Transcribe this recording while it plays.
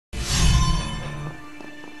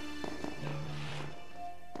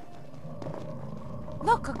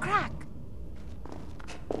Look, a crack.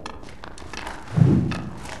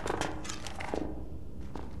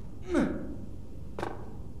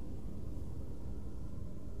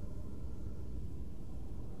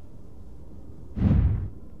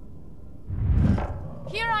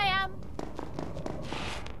 Here I am.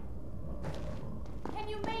 Can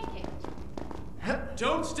you make it?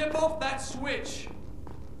 Don't step off that switch.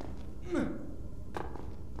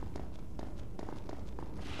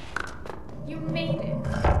 You made it.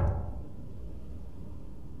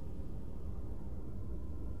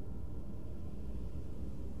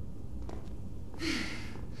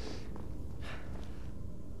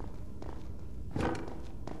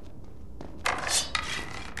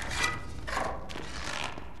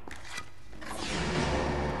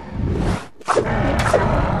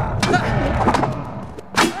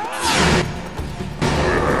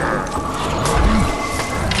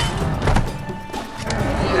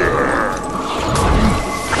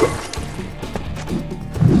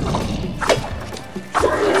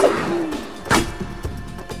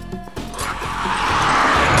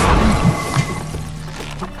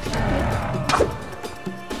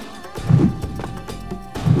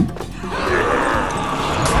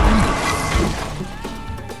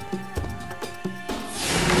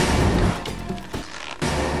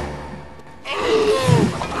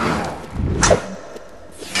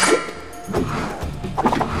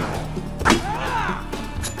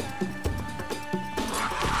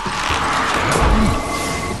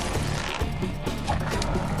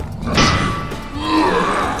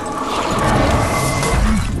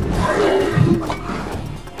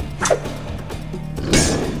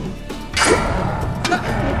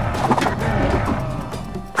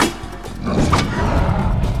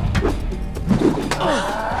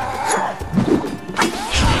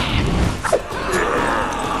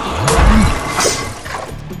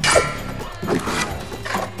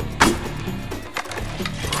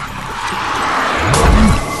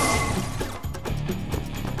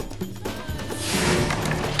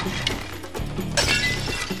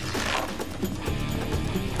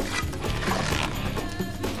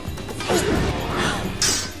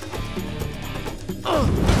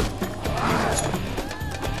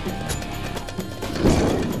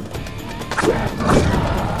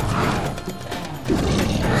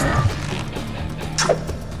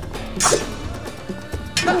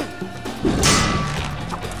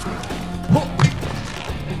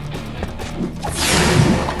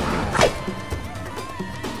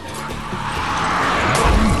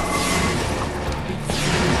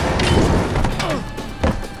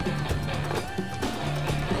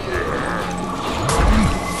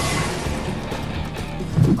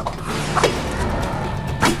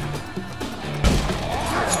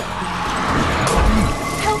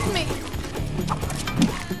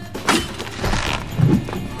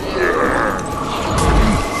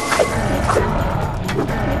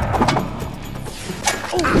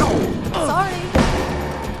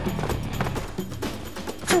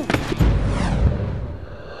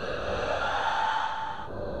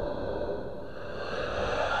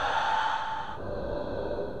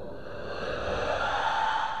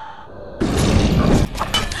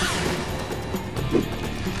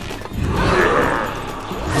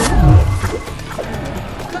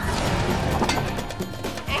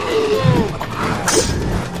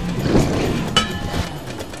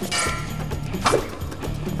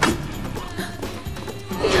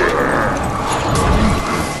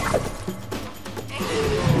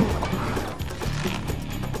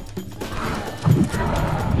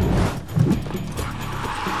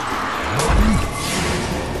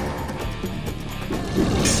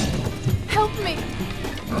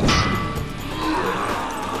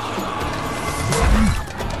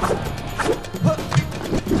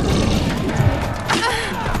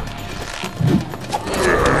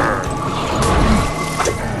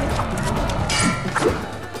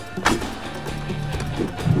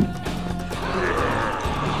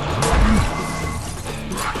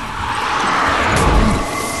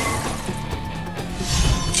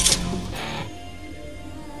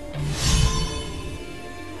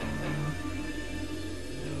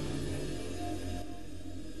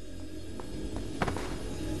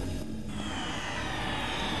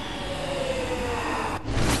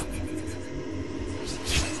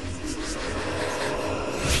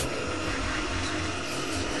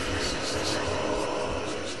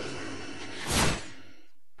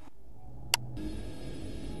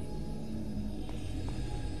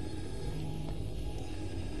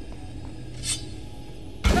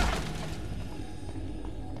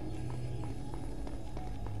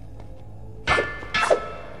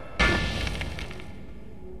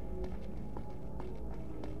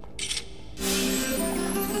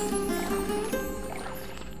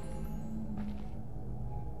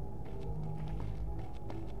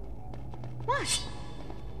 What?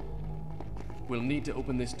 We'll need to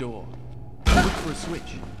open this door. Look for a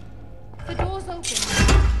switch. The door's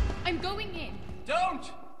open. I'm going in.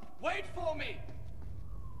 Don't! Wait for me!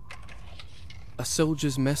 A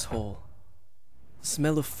soldier's mess hall. The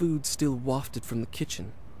smell of food still wafted from the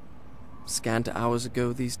kitchen. Scant hours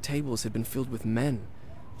ago, these tables had been filled with men,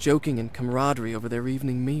 joking in camaraderie over their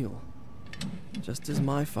evening meal. Just as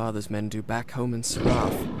my father's men do back home in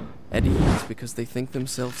Seraph, at ease because they think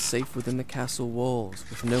themselves safe within the castle walls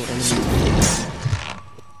with no enemy to fear.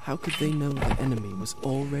 How could they know the enemy was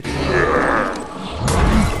already